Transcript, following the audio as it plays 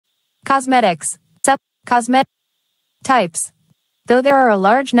Cosmetics. Cosmetic types. Though there are a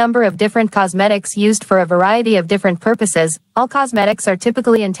large number of different cosmetics used for a variety of different purposes, all cosmetics are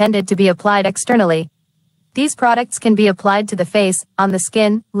typically intended to be applied externally. These products can be applied to the face, on the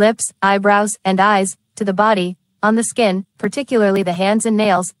skin, lips, eyebrows, and eyes, to the body, on the skin, particularly the hands and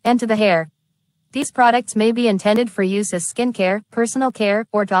nails, and to the hair. These products may be intended for use as skincare, personal care,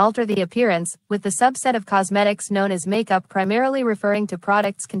 or to alter the appearance, with the subset of cosmetics known as makeup primarily referring to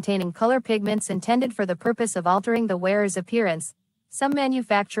products containing color pigments intended for the purpose of altering the wearer's appearance. Some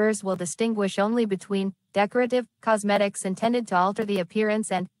manufacturers will distinguish only between decorative cosmetics intended to alter the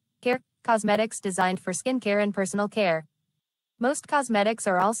appearance and care cosmetics designed for skincare and personal care. Most cosmetics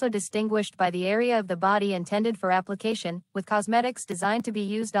are also distinguished by the area of the body intended for application, with cosmetics designed to be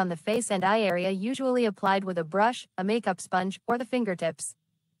used on the face and eye area usually applied with a brush, a makeup sponge, or the fingertips.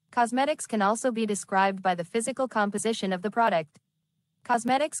 Cosmetics can also be described by the physical composition of the product.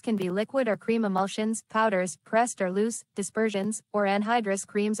 Cosmetics can be liquid or cream emulsions, powders, pressed or loose, dispersions, or anhydrous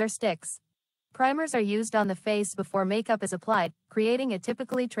creams or sticks. Primers are used on the face before makeup is applied, creating a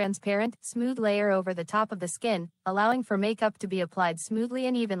typically transparent, smooth layer over the top of the skin, allowing for makeup to be applied smoothly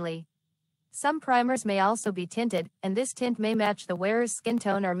and evenly. Some primers may also be tinted, and this tint may match the wearer's skin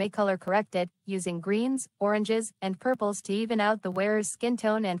tone or may color correct it, using greens, oranges, and purples to even out the wearer's skin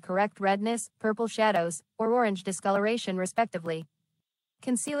tone and correct redness, purple shadows, or orange discoloration respectively.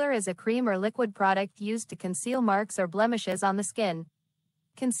 Concealer is a cream or liquid product used to conceal marks or blemishes on the skin.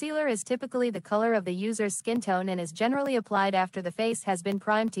 Concealer is typically the color of the user's skin tone and is generally applied after the face has been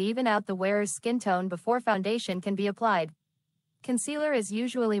primed to even out the wearer's skin tone before foundation can be applied. Concealer is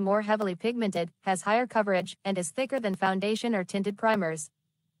usually more heavily pigmented, has higher coverage, and is thicker than foundation or tinted primers.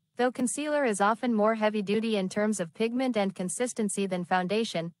 Though concealer is often more heavy-duty in terms of pigment and consistency than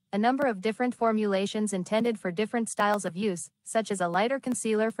foundation, a number of different formulations intended for different styles of use, such as a lighter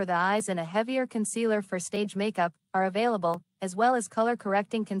concealer for the eyes and a heavier concealer for stage makeup, are available, as well as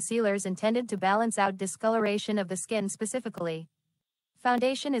color-correcting concealers intended to balance out discoloration of the skin specifically.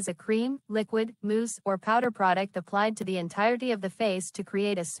 Foundation is a cream, liquid, mousse, or powder product applied to the entirety of the face to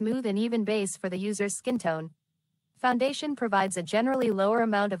create a smooth and even base for the user's skin tone. Foundation provides a generally lower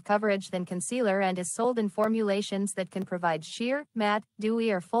amount of coverage than concealer and is sold in formulations that can provide sheer, matte,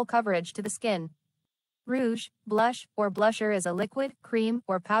 dewy or full coverage to the skin. Rouge, blush, or blusher is a liquid, cream,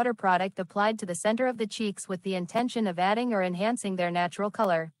 or powder product applied to the center of the cheeks with the intention of adding or enhancing their natural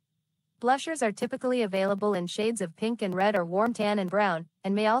color. Blushers are typically available in shades of pink and red or warm tan and brown,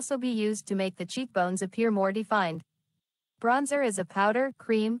 and may also be used to make the cheekbones appear more defined. Bronzer is a powder,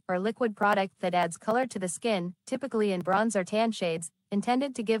 cream, or liquid product that adds color to the skin, typically in bronze or tan shades,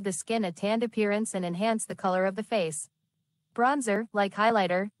 intended to give the skin a tanned appearance and enhance the color of the face. Bronzer, like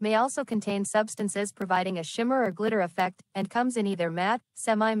highlighter, may also contain substances providing a shimmer or glitter effect, and comes in either matte,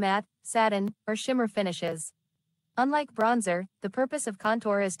 semi-matte, satin, or shimmer finishes. Unlike bronzer, the purpose of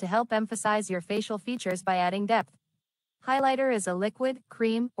contour is to help emphasize your facial features by adding depth. Highlighter is a liquid,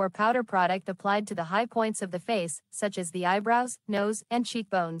 cream, or powder product applied to the high points of the face, such as the eyebrows, nose, and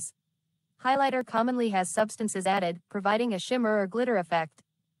cheekbones. Highlighter commonly has substances added, providing a shimmer or glitter effect.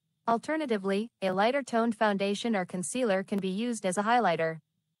 Alternatively, a lighter-toned foundation or concealer can be used as a highlighter.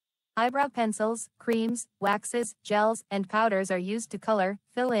 Eyebrow pencils, creams, waxes, gels, and powders are used to color,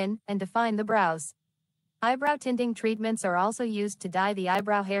 fill in, and define the brows. Eyebrow tinting treatments are also used to dye the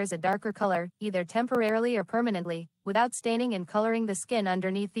eyebrow hairs a darker color, either temporarily or permanently, without staining and coloring the skin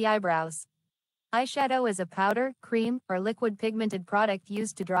underneath the eyebrows. Eyeshadow is a powder, cream, or liquid pigmented product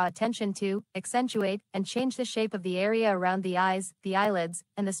used to draw attention to, accentuate, and change the shape of the area around the eyes, the eyelids,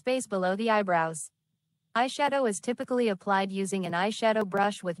 and the space below the eyebrows. Eyeshadow is typically applied using an eyeshadow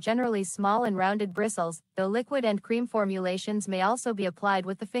brush with generally small and rounded bristles, though liquid and cream formulations may also be applied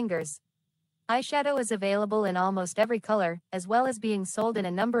with the fingers. Eyeshadow is available in almost every color, as well as being sold in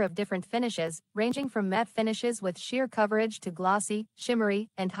a number of different finishes, ranging from matte finishes with sheer coverage to glossy, shimmery,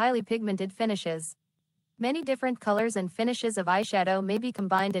 and highly pigmented finishes. Many different colors and finishes of eyeshadow may be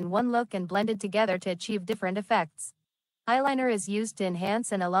combined in one look and blended together to achieve different effects. Eyeliner is used to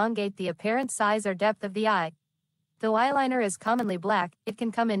enhance and elongate the apparent size or depth of the eye. Though eyeliner is commonly black, it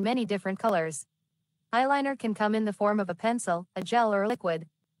can come in many different colors. Eyeliner can come in the form of a pencil, a gel, or a liquid.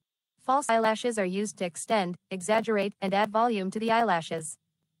 False eyelashes are used to extend, exaggerate, and add volume to the eyelashes.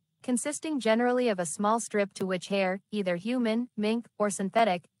 Consisting generally of a small strip to which hair, either human, mink, or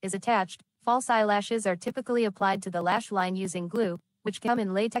synthetic, is attached, false eyelashes are typically applied to the lash line using glue, which come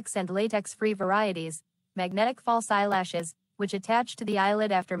in latex and latex-free varieties. Magnetic false eyelashes, which attach to the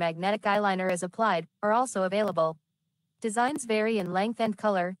eyelid after magnetic eyeliner is applied, are also available. Designs vary in length and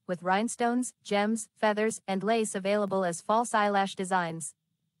color, with rhinestones, gems, feathers, and lace available as false eyelash designs.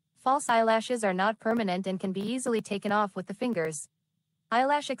 False eyelashes are not permanent and can be easily taken off with the fingers.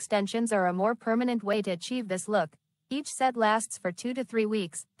 Eyelash extensions are a more permanent way to achieve this look. Each set lasts for 2 to 3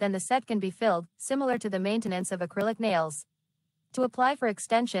 weeks, then the set can be filled, similar to the maintenance of acrylic nails. To apply for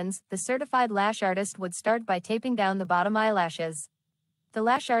extensions, the certified lash artist would start by taping down the bottom eyelashes. The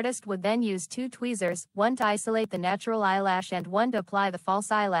lash artist would then use 2 tweezers, one to isolate the natural eyelash and one to apply the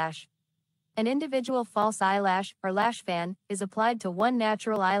false eyelash. An individual false eyelash, or lash fan, is applied to one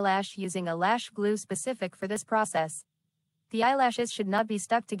natural eyelash using a lash glue specific for this process. The eyelashes should not be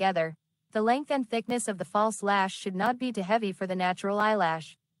stuck together. The length and thickness of the false lash should not be too heavy for the natural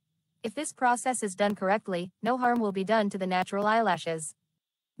eyelash. If this process is done correctly, no harm will be done to the natural eyelashes.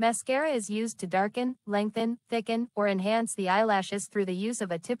 Mascara is used to darken, lengthen, thicken, or enhance the eyelashes through the use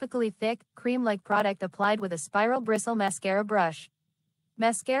of a typically thick, cream-like product applied with a spiral bristle mascara brush.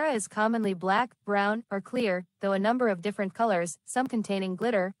 Mascara is commonly black, brown, or clear, though a number of different colors, some containing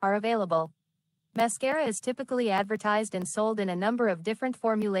glitter, are available. Mascara is typically advertised and sold in a number of different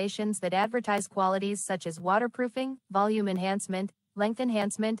formulations that advertise qualities such as waterproofing, volume enhancement, length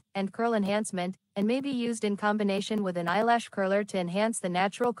enhancement, and curl enhancement, and may be used in combination with an eyelash curler to enhance the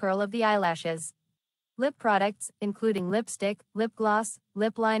natural curl of the eyelashes. Lip products, including lipstick, lip gloss,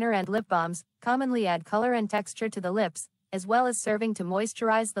 lip liner and lip balms, commonly add color and texture to the lips, as well as serving to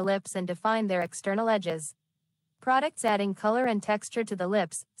moisturize the lips and define their external edges. Products adding color and texture to the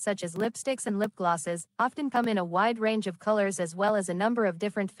lips, such as lipsticks and lip glosses, often come in a wide range of colors as well as a number of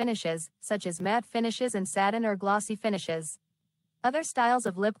different finishes, such as matte finishes and satin or glossy finishes. Other styles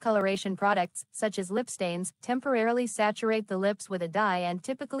of lip coloration products, such as lip stains, temporarily saturate the lips with a dye and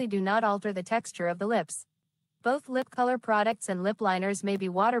typically do not alter the texture of the lips. Both lip color products and lip liners may be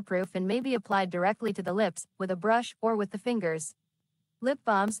waterproof and may be applied directly to the lips, with a brush, or with the fingers. Lip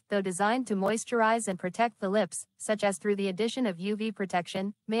balms, though designed to moisturize and protect the lips, such as through the addition of UV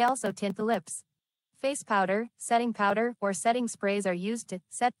protection, may also tint the lips. Face powder, setting powder, or setting sprays are used to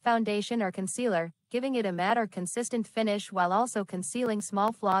set foundation or concealer, giving it a matte or consistent finish while also concealing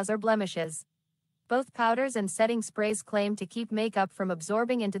small flaws or blemishes. Both powders and setting sprays claim to keep makeup from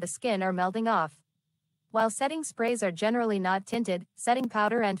absorbing into the skin or melting off. While setting sprays are generally not tinted, setting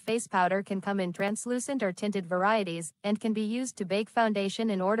powder and face powder can come in translucent or tinted varieties, and can be used to bake foundation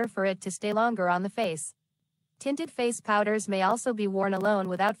in order for it to stay longer on the face. Tinted face powders may also be worn alone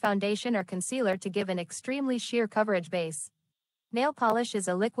without foundation or concealer to give an extremely sheer coverage base. Nail polish is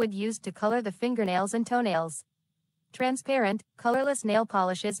a liquid used to color the fingernails and toenails. Transparent, colorless nail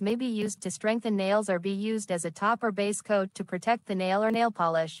polishes may be used to strengthen nails or be used as a top or base coat to protect the nail or nail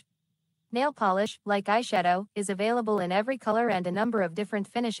polish. Nail polish, like eyeshadow, is available in every color and a number of different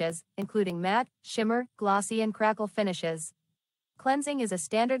finishes, including matte, shimmer, glossy and crackle finishes. Cleansing is a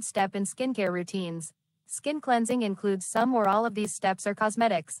standard step in skincare routines. Skin cleansing includes some or all of these steps or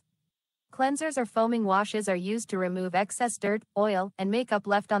cosmetics. Cleansers or foaming washes are used to remove excess dirt, oil, and makeup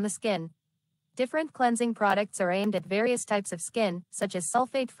left on the skin. Different cleansing products are aimed at various types of skin, such as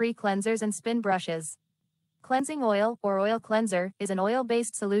sulfate-free cleansers and spin brushes. Cleansing oil, or oil cleanser, is an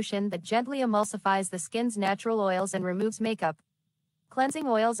oil-based solution that gently emulsifies the skin's natural oils and removes makeup. Cleansing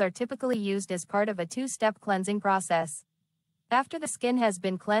oils are typically used as part of a 2-step cleansing process. After the skin has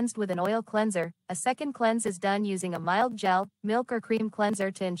been cleansed with an oil cleanser, a second cleanse is done using a mild gel, milk or cream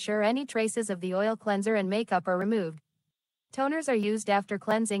cleanser to ensure any traces of the oil cleanser and makeup are removed. Toners are used after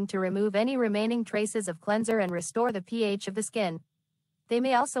cleansing to remove any remaining traces of cleanser and restore the pH of the skin. They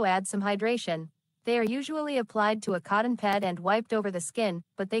may also add some hydration. They are usually applied to a cotton pad and wiped over the skin,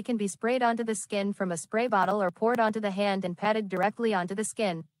 but they can be sprayed onto the skin from a spray bottle or poured onto the hand and patted directly onto the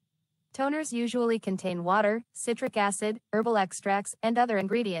skin. Toners usually contain water, citric acid, herbal extracts, and other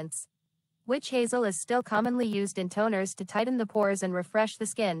ingredients. Witch hazel is still commonly used in toners to tighten the pores and refresh the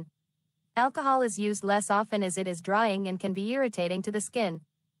skin. Alcohol is used less often as it is drying and can be irritating to the skin.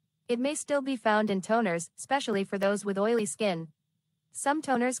 It may still be found in toners, especially for those with oily skin. Some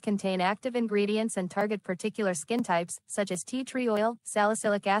toners contain active ingredients and target particular skin types, such as tea tree oil,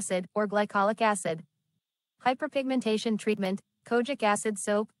 salicylic acid, or glycolic acid. Hyperpigmentation treatment, kojic acid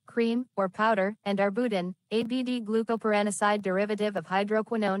soap, cream, or powder, and arbutin, ABD glucopyranoside derivative of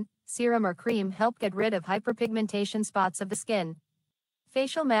hydroquinone, serum or cream help get rid of hyperpigmentation spots of the skin.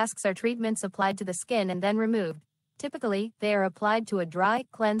 Facial masks are treatments applied to the skin and then removed. Typically, they are applied to a dry,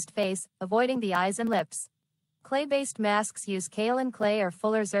 cleansed face, avoiding the eyes and lips. Clay-based masks use kaolin clay or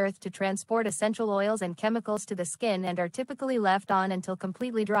fuller's earth to transport essential oils and chemicals to the skin and are typically left on until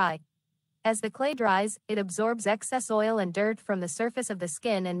completely dry. As the clay dries, it absorbs excess oil and dirt from the surface of the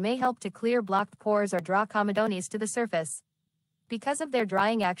skin and may help to clear blocked pores or draw comedones to the surface. Because of their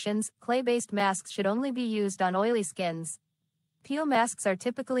drying actions, clay-based masks should only be used on oily skins. Peel masks are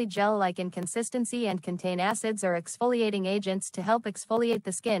typically gel-like in consistency and contain acids or exfoliating agents to help exfoliate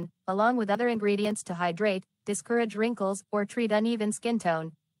the skin, along with other ingredients to hydrate, discourage wrinkles, or treat uneven skin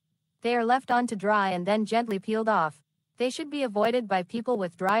tone. They are left on to dry and then gently peeled off. They should be avoided by people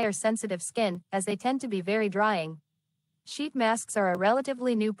with dry or sensitive skin, as they tend to be very drying. Sheet masks are a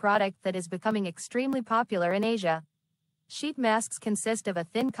relatively new product that is becoming extremely popular in Asia. Sheet masks consist of a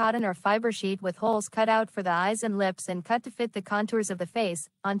thin cotton or fiber sheet with holes cut out for the eyes and lips and cut to fit the contours of the face,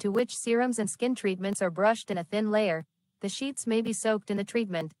 onto which serums and skin treatments are brushed in a thin layer. The sheets may be soaked in the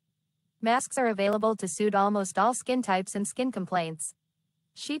treatment. Masks are available to suit almost all skin types and skin complaints.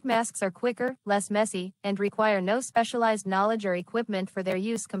 Sheet masks are quicker, less messy, and require no specialized knowledge or equipment for their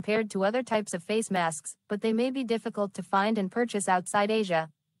use compared to other types of face masks, but they may be difficult to find and purchase outside Asia.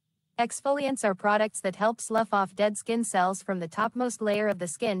 Exfoliants are products that help slough off dead skin cells from the topmost layer of the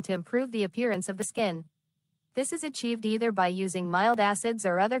skin to improve the appearance of the skin. This is achieved either by using mild acids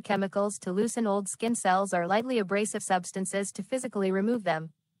or other chemicals to loosen old skin cells or lightly abrasive substances to physically remove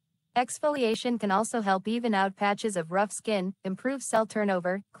them. Exfoliation can also help even out patches of rough skin, improve cell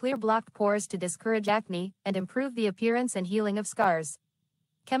turnover, clear blocked pores to discourage acne, and improve the appearance and healing of scars.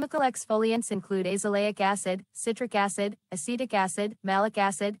 Chemical exfoliants include azelaic acid, citric acid, acetic acid, malic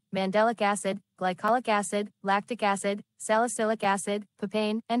acid, mandelic acid, glycolic acid, lactic acid, salicylic acid,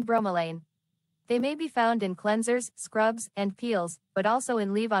 papain, and bromelain. They may be found in cleansers, scrubs, and peels, but also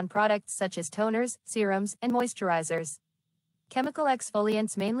in leave-on products such as toners, serums, and moisturizers. Chemical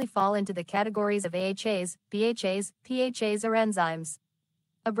exfoliants mainly fall into the categories of AHAs, BHAs, PHAs, or enzymes.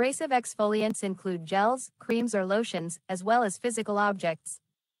 Abrasive exfoliants include gels, creams, or lotions, as well as physical objects.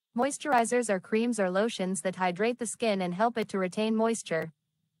 Moisturizers are creams or lotions that hydrate the skin and help it to retain moisture.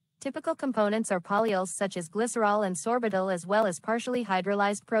 Typical components are polyols such as glycerol and sorbitol, as well as partially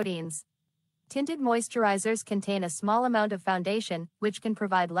hydrolyzed proteins. Tinted moisturizers contain a small amount of foundation, which can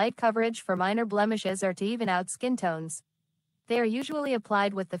provide light coverage for minor blemishes or to even out skin tones. They are usually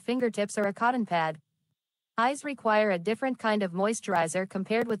applied with the fingertips or a cotton pad. Eyes require a different kind of moisturizer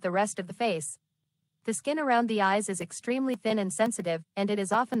compared with the rest of the face. The skin around the eyes is extremely thin and sensitive, and it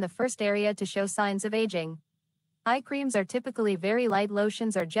is often the first area to show signs of aging. Eye creams are typically very light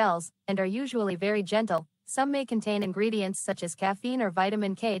lotions or gels, and are usually very gentle. Some may contain ingredients such as caffeine or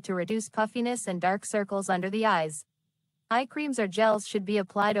vitamin K to reduce puffiness and dark circles under the eyes. Eye creams or gels should be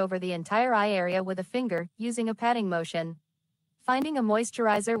applied over the entire eye area with a finger, using a patting motion. Finding a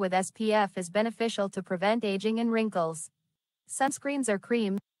moisturizer with SPF is beneficial to prevent aging and wrinkles. Sunscreens are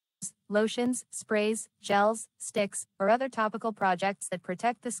creams, lotions, sprays, gels, sticks, or other topical products that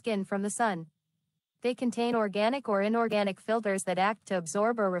protect the skin from the sun. They contain organic or inorganic filters that act to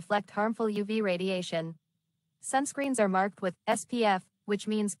absorb or reflect harmful UV radiation. Sunscreens are marked with SPF, which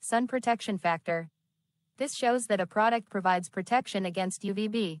means sun protection factor. This shows that a product provides protection against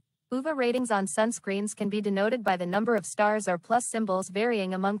UVB. UVA ratings on sunscreens can be denoted by the number of stars or plus symbols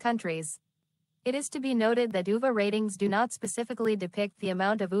varying among countries. It is to be noted that UVA ratings do not specifically depict the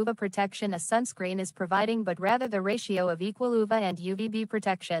amount of UVA protection a sunscreen is providing, but rather the ratio of equal UVA and UVB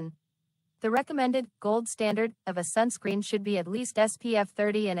protection. The recommended, gold standard, of a sunscreen should be at least SPF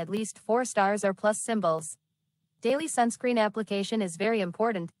 30 and at least 4 stars or plus symbols. Daily sunscreen application is very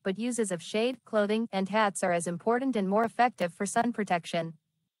important, but uses of shade, clothing, and hats are as important and more effective for sun protection.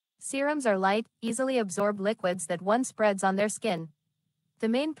 Serums are light, easily absorbed liquids that one spreads on their skin. The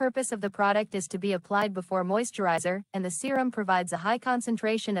main purpose of the product is to be applied before moisturizer, and the serum provides a high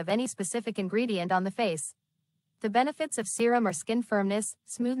concentration of any specific ingredient on the face. The benefits of serum are skin firmness,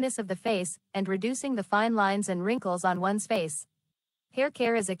 smoothness of the face, and reducing the fine lines and wrinkles on one's face. Hair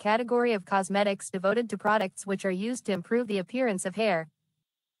care is a category of cosmetics devoted to products which are used to improve the appearance of hair.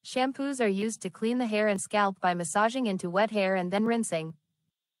 Shampoos are used to clean the hair and scalp by massaging into wet hair and then rinsing.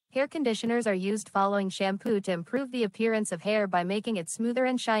 Hair conditioners are used following shampoo to improve the appearance of hair by making it smoother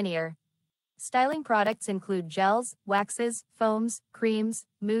and shinier. Styling products include gels, waxes, foams, creams,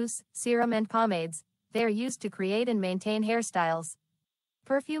 mousse, serum, and pomades. They are used to create and maintain hairstyles.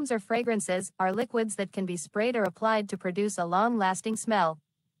 Perfumes or fragrances are liquids that can be sprayed or applied to produce a long-lasting smell.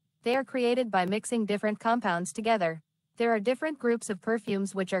 They are created by mixing different compounds together. There are different groups of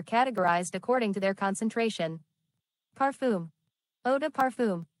perfumes which are categorized according to their concentration. Parfum. Eau de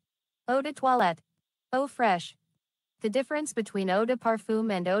parfum. Eau de toilette. Eau fraîche. The difference between eau de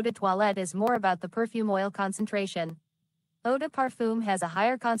parfum and eau de toilette is more about the perfume oil concentration. Eau de parfum has a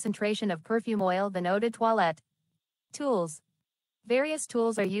higher concentration of perfume oil than eau de toilette. Tools. Various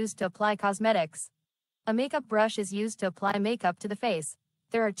tools are used to apply cosmetics. A makeup brush is used to apply makeup to the face.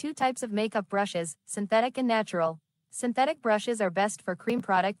 There are 2 types of makeup brushes, synthetic and natural. Synthetic brushes are best for cream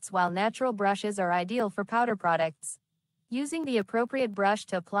products while natural brushes are ideal for powder products. Using the appropriate brush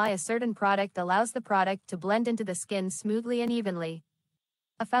to apply a certain product allows the product to blend into the skin smoothly and evenly.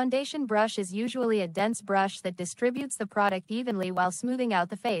 A foundation brush is usually a dense brush that distributes the product evenly while smoothing out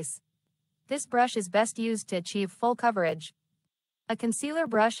the face. This brush is best used to achieve full coverage. A concealer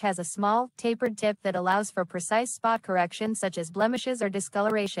brush has a small, tapered tip that allows for precise spot correction such as blemishes or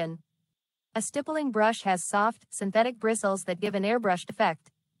discoloration. A stippling brush has soft, synthetic bristles that give an airbrushed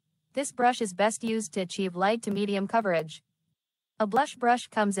effect. This brush is best used to achieve light to medium coverage. A blush brush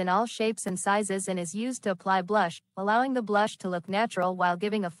comes in all shapes and sizes and is used to apply blush, allowing the blush to look natural while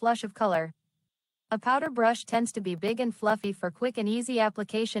giving a flush of color. A powder brush tends to be big and fluffy for quick and easy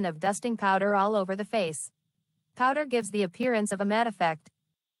application of dusting powder all over the face. Powder gives the appearance of a matte effect.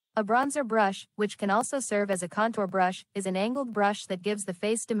 A bronzer brush, which can also serve as a contour brush, is an angled brush that gives the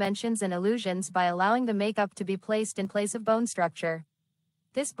face dimensions and illusions by allowing the makeup to be placed in place of bone structure.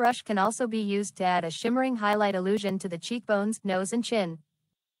 This brush can also be used to add a shimmering highlight illusion to the cheekbones, nose and chin.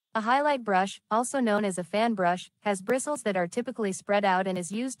 A highlight brush, also known as a fan brush, has bristles that are typically spread out and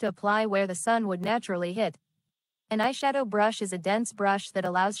is used to apply where the sun would naturally hit. An eyeshadow brush is a dense brush that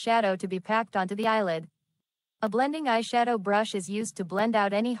allows shadow to be packed onto the eyelid. A blending eyeshadow brush is used to blend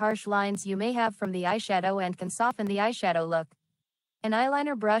out any harsh lines you may have from the eyeshadow and can soften the eyeshadow look. An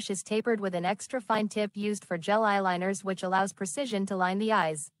eyeliner brush is tapered with an extra fine tip used for gel eyeliners, which allows precision to line the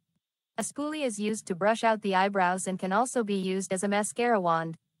eyes. A spoolie is used to brush out the eyebrows and can also be used as a mascara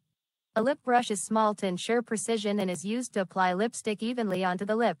wand. A lip brush is small to ensure precision and is used to apply lipstick evenly onto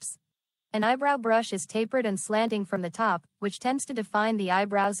the lips. An eyebrow brush is tapered and slanting from the top, which tends to define the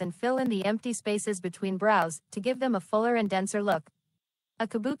eyebrows and fill in the empty spaces between brows, to give them a fuller and denser look. A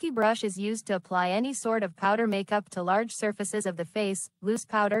kabuki brush is used to apply any sort of powder makeup to large surfaces of the face, loose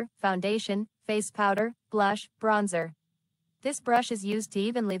powder, foundation, face powder, blush, bronzer. This brush is used to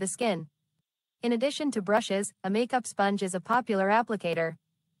evenly the skin. In addition to brushes, a makeup sponge is a popular applicator.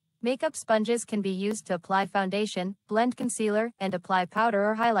 Makeup sponges can be used to apply foundation, blend concealer, and apply powder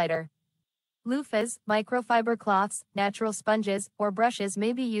or highlighter. Loofahs, microfiber cloths, natural sponges, or brushes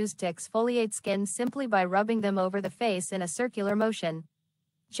may be used to exfoliate skin simply by rubbing them over the face in a circular motion.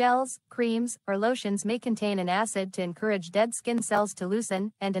 Gels, creams, or lotions may contain an acid to encourage dead skin cells to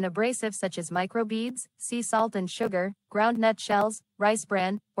loosen, and an abrasive such as microbeads, sea salt and sugar, ground nut shells, rice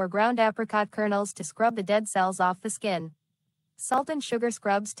bran, or ground apricot kernels to scrub the dead cells off the skin. Salt and sugar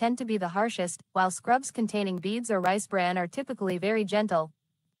scrubs tend to be the harshest, while scrubs containing beads or rice bran are typically very gentle.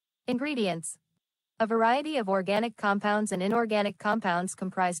 Ingredients. A variety of organic compounds and inorganic compounds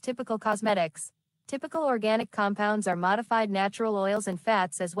comprise typical cosmetics. Typical organic compounds are modified natural oils and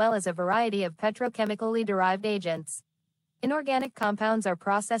fats as well as a variety of petrochemically derived agents. Inorganic compounds are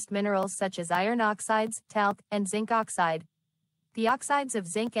processed minerals such as iron oxides, talc, and zinc oxide. The oxides of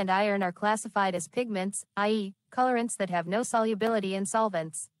zinc and iron are classified as pigments, i.e., colorants that have no solubility in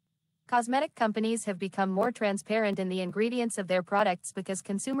solvents. Cosmetic companies have become more transparent in the ingredients of their products because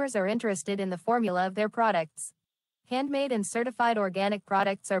consumers are interested in the formula of their products. Handmade and certified organic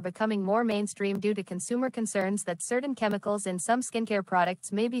products are becoming more mainstream due to consumer concerns that certain chemicals in some skincare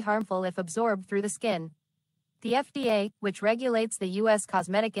products may be harmful if absorbed through the skin. The FDA, which regulates the U.S.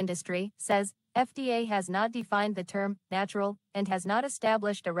 cosmetic industry, says, FDA has not defined the term natural and has not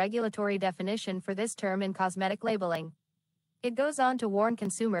established a regulatory definition for this term in cosmetic labeling. It goes on to warn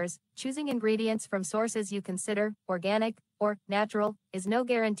consumers, choosing ingredients from sources you consider organic or natural is no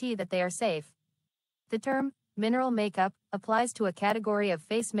guarantee that they are safe. The term mineral makeup applies to a category of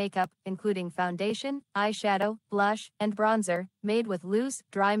face makeup, including foundation, eyeshadow, blush, and bronzer, made with loose,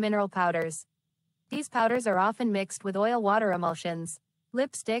 dry mineral powders. These powders are often mixed with oil-water emulsions.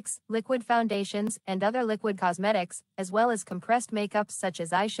 Lipsticks, liquid foundations, and other liquid cosmetics, as well as compressed makeups such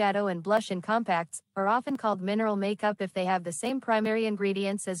as eyeshadow and blush in compacts, are often called mineral makeup if they have the same primary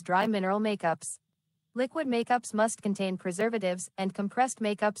ingredients as dry mineral makeups. Liquid makeups must contain preservatives, and compressed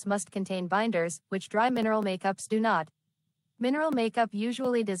makeups must contain binders, which dry mineral makeups do not. Mineral makeup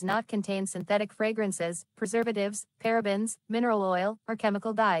usually does not contain synthetic fragrances, preservatives, parabens, mineral oil, or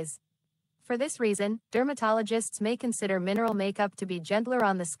chemical dyes. For this reason, dermatologists may consider mineral makeup to be gentler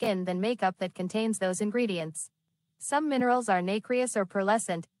on the skin than makeup that contains those ingredients. Some minerals are nacreous or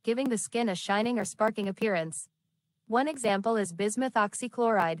pearlescent, giving the skin a shining or sparkling appearance. One example is bismuth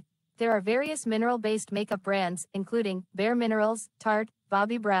oxychloride. There are various mineral-based makeup brands, including Bare Minerals, Tarte,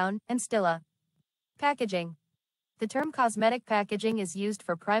 Bobbi Brown, and Stila. Packaging. The term cosmetic packaging is used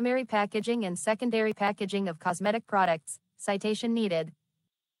for primary packaging and secondary packaging of cosmetic products. Citation needed.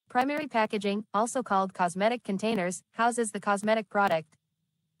 Primary packaging, also called cosmetic containers, houses the cosmetic product.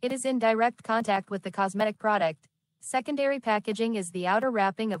 It is in direct contact with the cosmetic product. Secondary packaging is the outer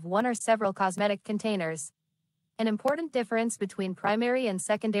wrapping of one or several cosmetic containers. An important difference between primary and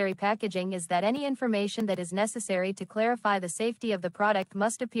secondary packaging is that any information that is necessary to clarify the safety of the product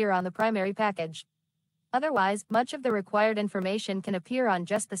must appear on the primary package. Otherwise, much of the required information can appear on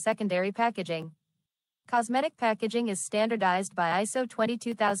just the secondary packaging. Cosmetic packaging is standardized by ISO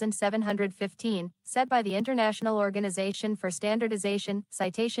 22715, set by the International Organization for Standardization,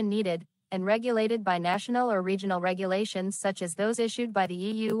 citation needed, and regulated by national or regional regulations such as those issued by the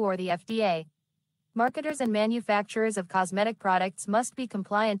EU or the FDA. Marketers and manufacturers of cosmetic products must be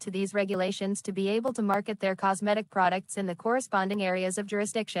compliant to these regulations to be able to market their cosmetic products in the corresponding areas of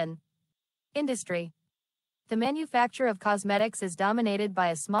jurisdiction. Industry. The manufacture of cosmetics is dominated by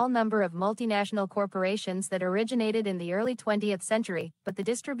a small number of multinational corporations that originated in the early 20th century, but the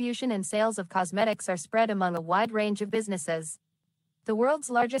distribution and sales of cosmetics are spread among a wide range of businesses. The world's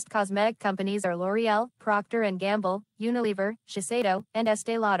largest cosmetic companies are L'Oreal, Procter & Gamble, Unilever, Shiseido, and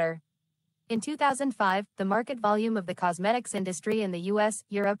Estée Lauder. In 2005, the market volume of the cosmetics industry in the US,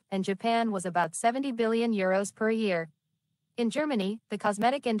 Europe, and Japan was about 70 billion euros per year. In Germany, the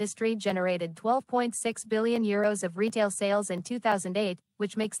cosmetic industry generated 12.6 billion euros of retail sales in 2008,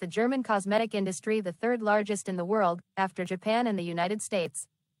 which makes the German cosmetic industry the third largest in the world, after Japan and the United States.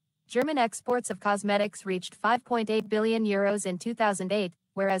 German exports of cosmetics reached 5.8 billion euros in 2008,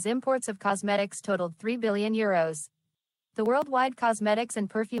 whereas imports of cosmetics totaled 3 billion euros. The worldwide cosmetics and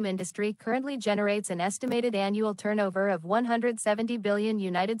perfume industry currently generates an estimated annual turnover of 170 billion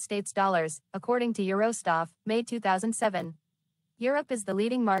United States dollars, according to Eurostat, May 2007. Europe is the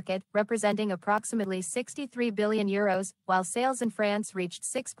leading market, representing approximately 63 billion euros, while sales in France reached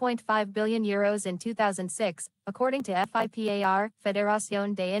 6.5 billion euros in 2006, according to FIPAR,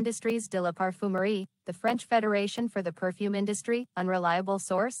 Fédération des Industries de la Parfumerie, the French Federation for the Perfume Industry, unreliable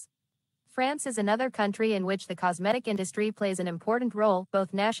source. France is another country in which the cosmetic industry plays an important role,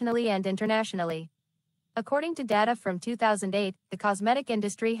 both nationally and internationally. According to data from 2008, the cosmetic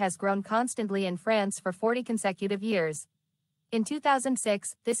industry has grown constantly in France for 40 consecutive years. In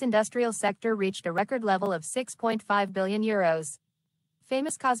 2006, this industrial sector reached a record level of 6.5 billion euros.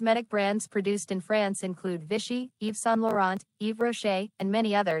 Famous cosmetic brands produced in France include Vichy, Yves Saint Laurent, Yves Rocher, and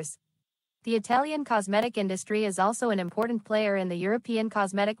many others. The Italian cosmetic industry is also an important player in the European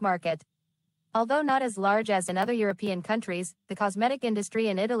cosmetic market. Although not as large as in other European countries, the cosmetic industry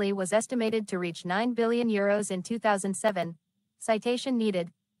in Italy was estimated to reach 9 billion euros in 2007. Citation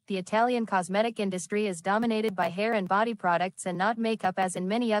needed. The Italian cosmetic industry is dominated by hair and body products and not makeup as in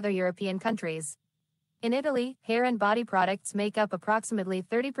many other European countries. In Italy, hair and body products make up approximately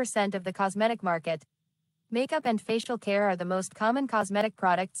 30% of the cosmetic market. Makeup and facial care are the most common cosmetic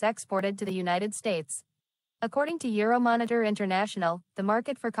products exported to the United States. According to Euromonitor International, the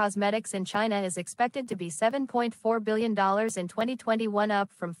market for cosmetics in China is expected to be $7.4 billion in 2021,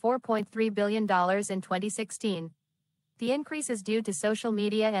 up from $4.3 billion in 2016. The increase is due to social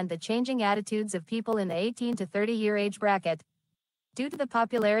media and the changing attitudes of people in the 18 to 30-year age bracket. Due to the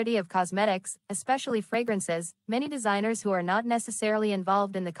popularity of cosmetics, especially fragrances, many designers who are not necessarily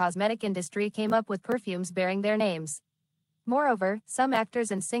involved in the cosmetic industry came up with perfumes bearing their names. Moreover, some actors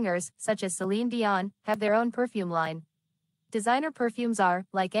and singers, such as Celine Dion, have their own perfume line. Designer perfumes are,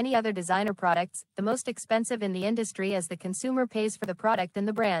 like any other designer products, the most expensive in the industry as the consumer pays for the product and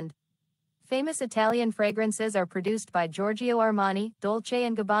the brand. Famous Italian fragrances are produced by Giorgio Armani, Dolce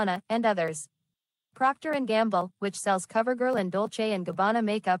 & Gabbana, and others. Procter & Gamble, which sells CoverGirl and Dolce & Gabbana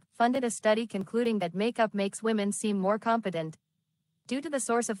makeup, funded a study concluding that makeup makes women seem more competent. Due to the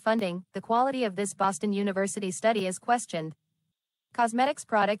source of funding, the quality of this Boston University study is questioned. Cosmetics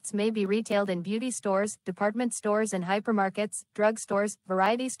products may be retailed in beauty stores, department stores and hypermarkets, drugstores,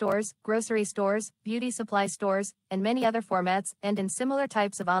 variety stores, grocery stores, beauty supply stores, and many other formats, and in similar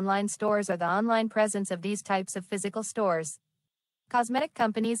types of online stores or the online presence of these types of physical stores. Cosmetic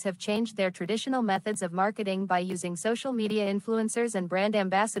companies have changed their traditional methods of marketing by using social media influencers and brand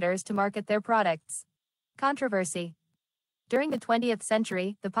ambassadors to market their products. Controversy. During the 20th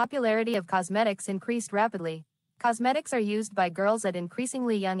century, the popularity of cosmetics increased rapidly. Cosmetics are used by girls at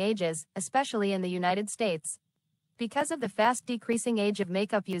increasingly young ages, especially in the United States. Because of the fast decreasing age of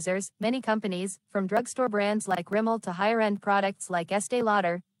makeup users, many companies, from drugstore brands like Rimmel to higher-end products like Estée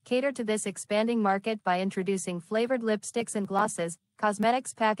Lauder, cater to this expanding market by introducing flavored lipsticks and glosses,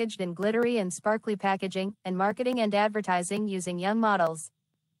 cosmetics packaged in glittery and sparkly packaging, and marketing and advertising using young models.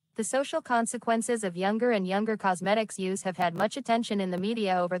 The social consequences of younger and younger cosmetics use have had much attention in the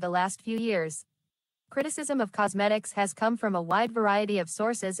media over the last few years. Criticism of cosmetics has come from a wide variety of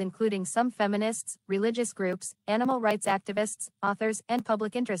sources, including some feminists, religious groups, animal rights activists, authors, and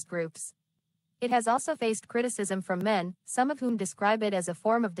public interest groups. It has also faced criticism from men, some of whom describe it as a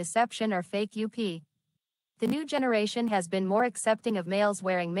form of deception or fake UP. The new generation has been more accepting of males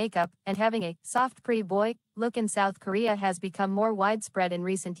wearing makeup, and having a soft pretty boy look in South Korea has become more widespread in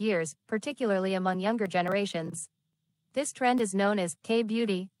recent years, particularly among younger generations. This trend is known as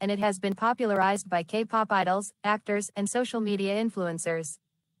K-beauty, and it has been popularized by K-pop idols, actors, and social media influencers.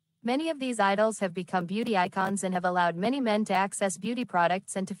 Many of these idols have become beauty icons and have allowed many men to access beauty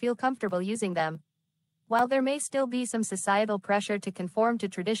products and to feel comfortable using them. While there may still be some societal pressure to conform to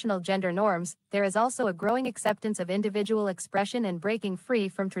traditional gender norms, there is also a growing acceptance of individual expression and breaking free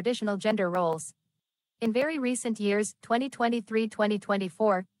from traditional gender roles. In very recent years,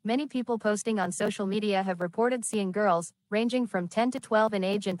 2023-2024, many people posting on social media have reported seeing girls, ranging from 10 to 12 in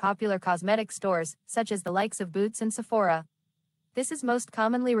age in popular cosmetic stores, such as the likes of Boots and Sephora. This is most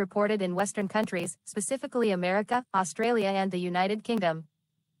commonly reported in Western countries, specifically America, Australia and the United Kingdom.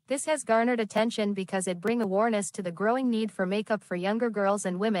 This has garnered attention because it brings awareness to the growing need for makeup for younger girls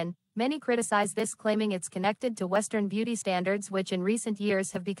and women. Many criticize this, claiming it's connected to Western beauty standards, which in recent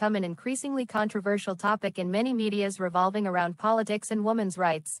years have become an increasingly controversial topic in many medias revolving around politics and women's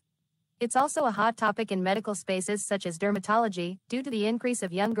rights. It's also a hot topic in medical spaces such as dermatology, due to the increase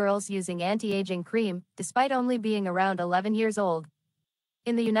of young girls using anti-aging cream, despite only being around 11 years old.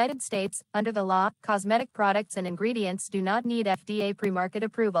 In the United States, under the law, cosmetic products and ingredients do not need FDA pre-market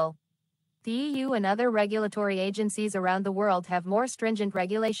approval. The EU and other regulatory agencies around the world have more stringent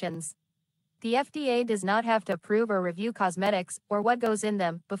regulations. The FDA does not have to approve or review cosmetics, or what goes in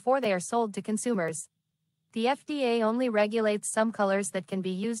them, before they are sold to consumers. The FDA only regulates some colors that can be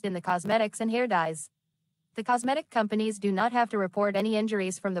used in the cosmetics and hair dyes. The cosmetic companies do not have to report any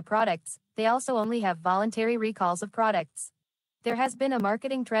injuries from the products, they also only have voluntary recalls of products. There has been a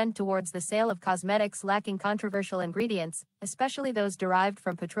marketing trend towards the sale of cosmetics lacking controversial ingredients, especially those derived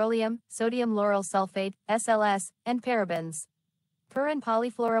from petroleum, sodium lauryl sulfate, SLS, and parabens. Per and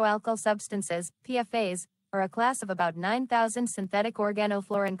polyfluoroalkyl substances, PFAs, are a class of about 9,000 synthetic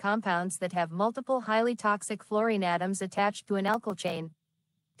organofluorine compounds that have multiple highly toxic fluorine atoms attached to an alkyl chain.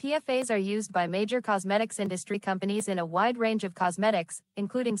 PFAs are used by major cosmetics industry companies in a wide range of cosmetics,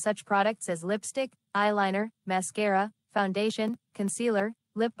 including such products as lipstick, eyeliner, mascara, foundation, concealer,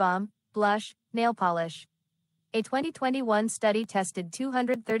 lip balm, blush, nail polish. A 2021 study tested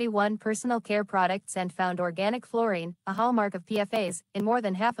 231 personal care products and found organic fluorine, a hallmark of PFAs, in more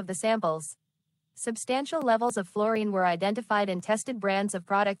than half of the samples. Substantial levels of fluorine were identified in tested brands of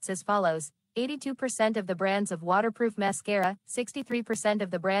products as follows: 82% of the brands of waterproof mascara, 63%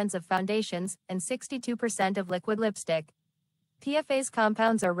 of the brands of foundations, and 62% of liquid lipstick. PFAs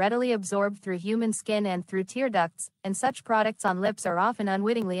compounds are readily absorbed through human skin and through tear ducts, and such products on lips are often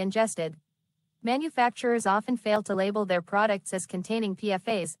unwittingly ingested. Manufacturers often fail to label their products as containing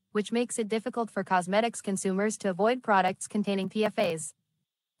PFAs, which makes it difficult for cosmetics consumers to avoid products containing PFAs.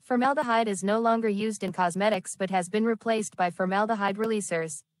 Formaldehyde is no longer used in cosmetics but has been replaced by formaldehyde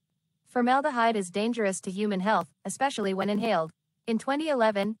releasers. Formaldehyde is dangerous to human health, especially when inhaled. In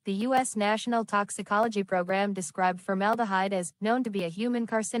 2011, the U.S. National Toxicology Program described formaldehyde as known to be a human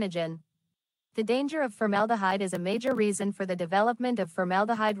carcinogen. The danger of formaldehyde is a major reason for the development of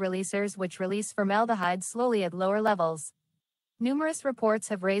formaldehyde releasers, which release formaldehyde slowly at lower levels. Numerous reports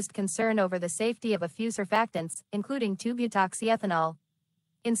have raised concern over the safety of a few surfactants, including 2-butoxyethanol.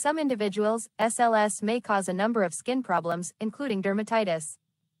 In some individuals, SLS may cause a number of skin problems, including dermatitis.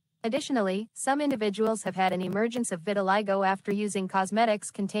 Additionally, some individuals have had an emergence of vitiligo after using cosmetics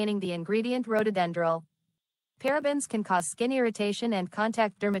containing the ingredient rhododendron. Parabens can cause skin irritation and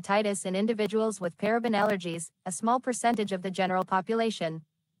contact dermatitis in individuals with paraben allergies, a small percentage of the general population.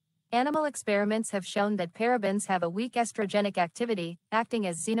 Animal experiments have shown that parabens have a weak estrogenic activity, acting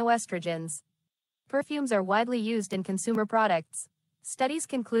as xenoestrogens. Perfumes are widely used in consumer products. Studies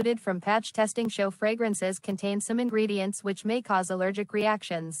concluded from patch testing show fragrances contain some ingredients which may cause allergic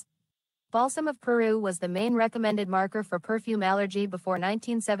reactions. Balsam of Peru was the main recommended marker for perfume allergy before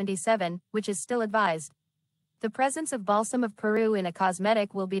 1977, which is still advised. The presence of balsam of Peru in a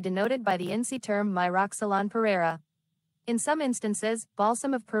cosmetic will be denoted by the INCI term myroxylon pereira. In some instances,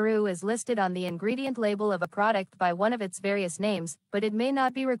 balsam of Peru is listed on the ingredient label of a product by one of its various names, but it may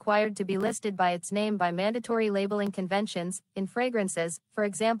not be required to be listed by its name by mandatory labeling conventions. In fragrances, for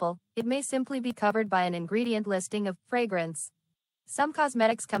example, it may simply be covered by an ingredient listing of fragrance. Some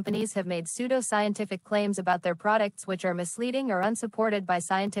cosmetics companies have made pseudo-scientific claims about their products which are misleading or unsupported by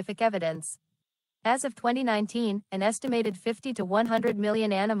scientific evidence. As of 2019, an estimated 50 to 100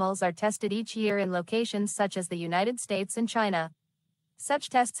 million animals are tested each year in locations such as the United States and China. Such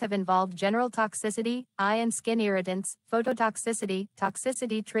tests have involved general toxicity, eye and skin irritants, phototoxicity,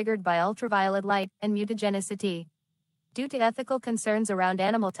 toxicity triggered by ultraviolet light, and mutagenicity. Due to ethical concerns around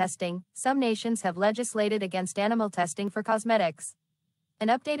animal testing, some nations have legislated against animal testing for cosmetics. An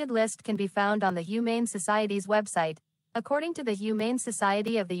updated list can be found on the Humane Society's website. According to the Humane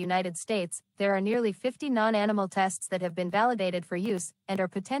Society of the United States, there are nearly 50 non-animal tests that have been validated for use and are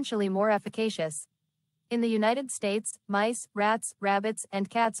potentially more efficacious. In the United States, mice, rats, rabbits, and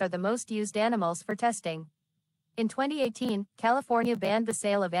cats are the most used animals for testing. In 2018, California banned the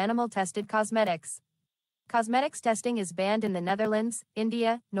sale of animal-tested cosmetics. Cosmetics testing is banned in the Netherlands,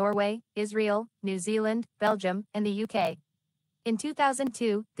 India, Norway, Israel, New Zealand, Belgium, and the UK. In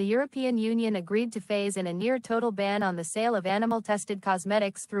 2002, the European Union agreed to phase in a near-total ban on the sale of animal-tested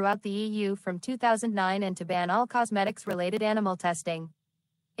cosmetics throughout the EU from 2009 and to ban all cosmetics-related animal testing.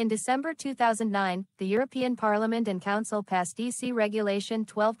 In December 2009, the European Parliament and Council passed EC Regulation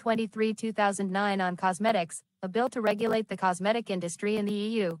 1223/2009 on cosmetics, a bill to regulate the cosmetic industry in the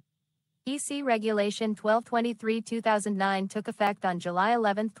EU. EC Regulation 1223/2009 took effect on July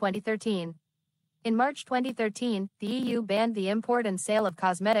 11, 2013. In March 2013, the EU banned the import and sale of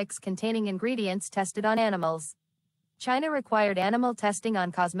cosmetics containing ingredients tested on animals. China required animal testing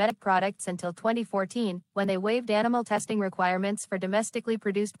on cosmetic products until 2014, when they waived animal testing requirements for domestically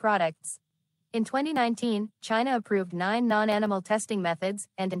produced products. In 2019, China approved 9 non-animal testing methods,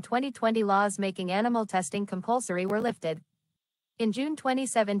 and in 2020 laws making animal testing compulsory were lifted. In June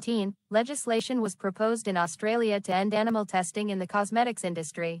 2017, legislation was proposed in Australia to end animal testing in the cosmetics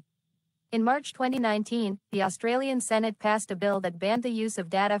industry. In March 2019, the Australian Senate passed a bill that banned the use of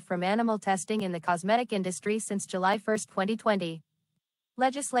data from animal testing in the cosmetic industry since July 1, 2020.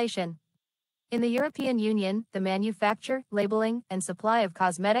 Legislation. In the European Union, the manufacture, labeling, and supply of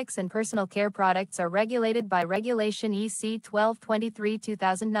cosmetics and personal care products are regulated by Regulation EC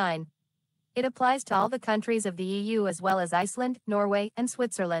 1223/2009. It applies to all the countries of the EU as well as Iceland, Norway, and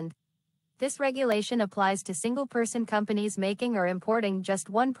Switzerland. This regulation applies to single-person companies making or importing just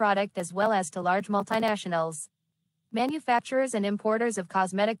one product as well as to large multinationals. Manufacturers and importers of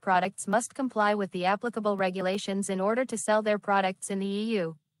cosmetic products must comply with the applicable regulations in order to sell their products in the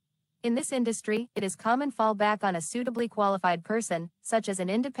EU. In this industry, it is common fall back on a suitably qualified person, such as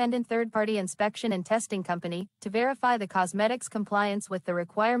an independent third-party inspection and testing company, to verify the cosmetics' compliance with the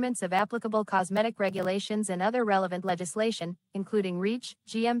requirements of applicable cosmetic regulations and other relevant legislation, including REACH,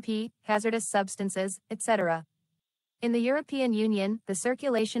 GMP, hazardous substances, etc. In the European Union, the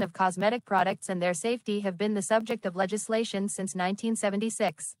circulation of cosmetic products and their safety have been the subject of legislation since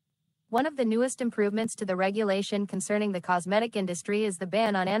 1976. One of the newest improvements to the regulation concerning the cosmetic industry is the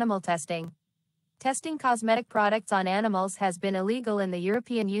ban on animal testing. Testing cosmetic products on animals has been illegal in the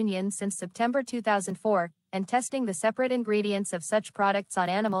European Union since September 2004, and testing the separate ingredients of such products on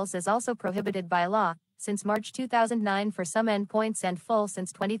animals is also prohibited by law, since March 2009 for some endpoints and full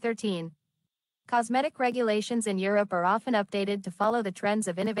since 2013. Cosmetic regulations in Europe are often updated to follow the trends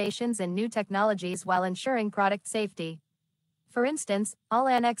of innovations and new technologies while ensuring product safety. For instance, all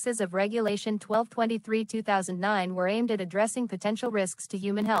annexes of Regulation 1223/2009 were aimed at addressing potential risks to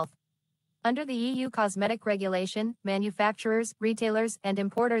human health. Under the EU cosmetic regulation, manufacturers, retailers, and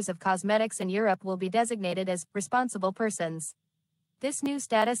importers of cosmetics in Europe will be designated as responsible persons. This new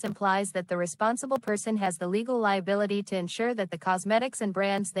status implies that the responsible person has the legal liability to ensure that the cosmetics and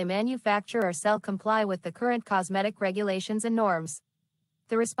brands they manufacture or sell comply with the current cosmetic regulations and norms.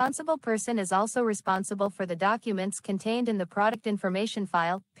 The responsible person is also responsible for the documents contained in the Product Information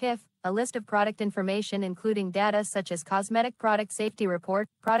File, PIF, a list of product information including data such as cosmetic product safety report,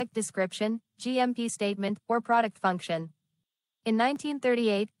 product description, GMP statement, or product function. In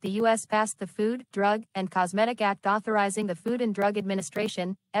 1938, the U.S. passed the Food, Drug, and Cosmetic Act authorizing the Food and Drug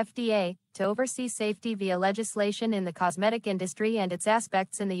Administration, FDA, to oversee safety via legislation in the cosmetic industry and its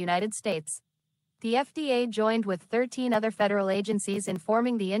aspects in the United States. The FDA joined with 13 other federal agencies in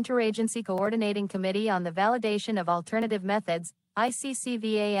forming the Interagency Coordinating Committee on the Validation of Alternative Methods,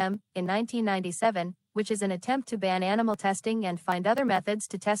 ICCVAM, in 1997, which is an attempt to ban animal testing and find other methods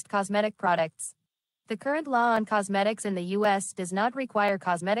to test cosmetic products. The current law on cosmetics in the U.S. does not require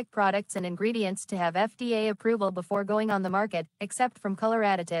cosmetic products and ingredients to have FDA approval before going on the market, except from color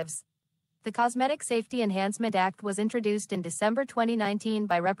additives. The Cosmetic Safety Enhancement Act was introduced in December 2019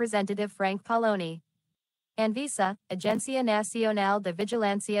 by Representative Frank Pallone. Anvisa, Agência Nacional de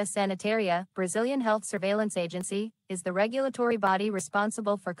Vigilância Sanitária, Brazilian Health Surveillance Agency, is the regulatory body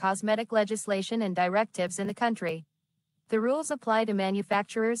responsible for cosmetic legislation and directives in the country. The rules apply to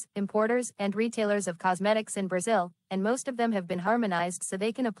manufacturers, importers, and retailers of cosmetics in Brazil, and most of them have been harmonized so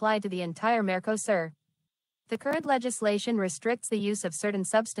they can apply to the entire Mercosur. The current legislation restricts the use of certain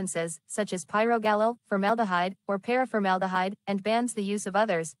substances, such as pyrogallol, formaldehyde, or paraformaldehyde, and bans the use of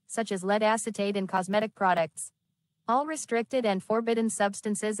others, such as lead acetate in cosmetic products. All restricted and forbidden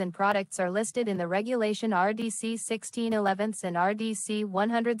substances and products are listed in the Regulation RDC 1611 and RDC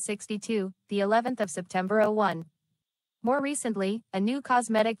 162, the 11th of September 01. More recently, a new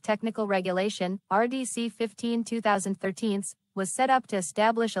Cosmetic Technical Regulation, RDC 15/2013, was set up to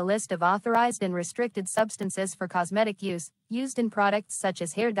establish a list of authorized and restricted substances for cosmetic use, used in products such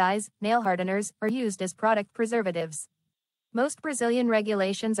as hair dyes, nail hardeners, or used as product preservatives. Most Brazilian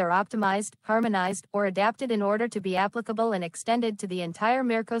regulations are optimized, harmonized, or adapted in order to be applicable and extended to the entire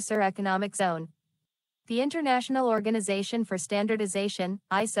Mercosur economic zone. The International Organization for Standardization,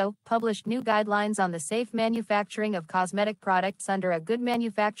 ISO, published new guidelines on the safe manufacturing of cosmetic products under a Good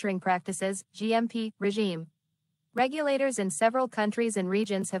Manufacturing Practices (GMP) regime. Regulators in several countries and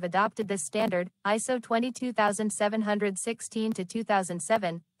regions have adopted this standard, ISO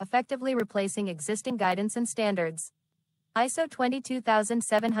 22716-2007, effectively replacing existing guidance and standards. ISO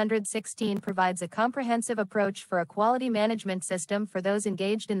 22716 provides a comprehensive approach for a quality management system for those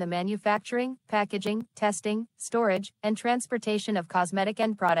engaged in the manufacturing, packaging, testing, storage, and transportation of cosmetic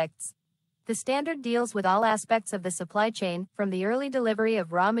end products. The standard deals with all aspects of the supply chain, from the early delivery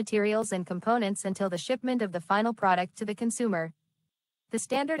of raw materials and components until the shipment of the final product to the consumer. The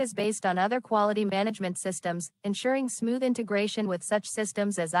standard is based on other quality management systems, ensuring smooth integration with such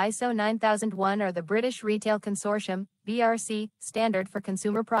systems as ISO 9001 or the British Retail Consortium, BRC, standard for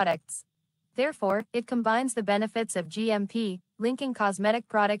consumer products. Therefore, it combines the benefits of GMP, linking cosmetic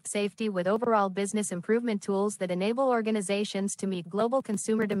product safety with overall business improvement tools that enable organizations to meet global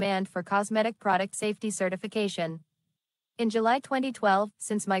consumer demand for cosmetic product safety certification. In July 2012,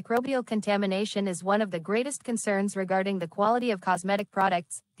 since microbial contamination is one of the greatest concerns regarding the quality of cosmetic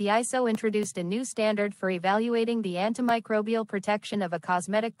products, the ISO introduced a new standard for evaluating the antimicrobial protection of a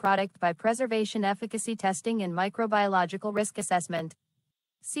cosmetic product by preservation efficacy testing and microbiological risk assessment.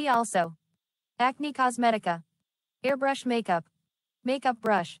 See also: acne cosmetica, airbrush makeup, makeup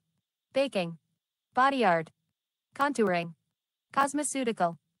brush, baking, body art, contouring,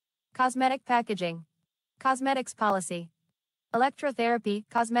 cosmeceutical, cosmetic packaging, cosmetics policy, electrotherapy,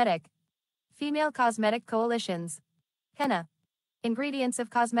 cosmetic, female cosmetic coalitions, henna, ingredients of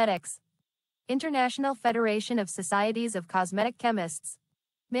cosmetics, International Federation of Societies of Cosmetic Chemists,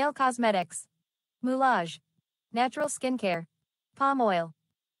 male cosmetics, moulage, natural skincare, palm oil,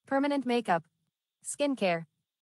 permanent makeup, skincare.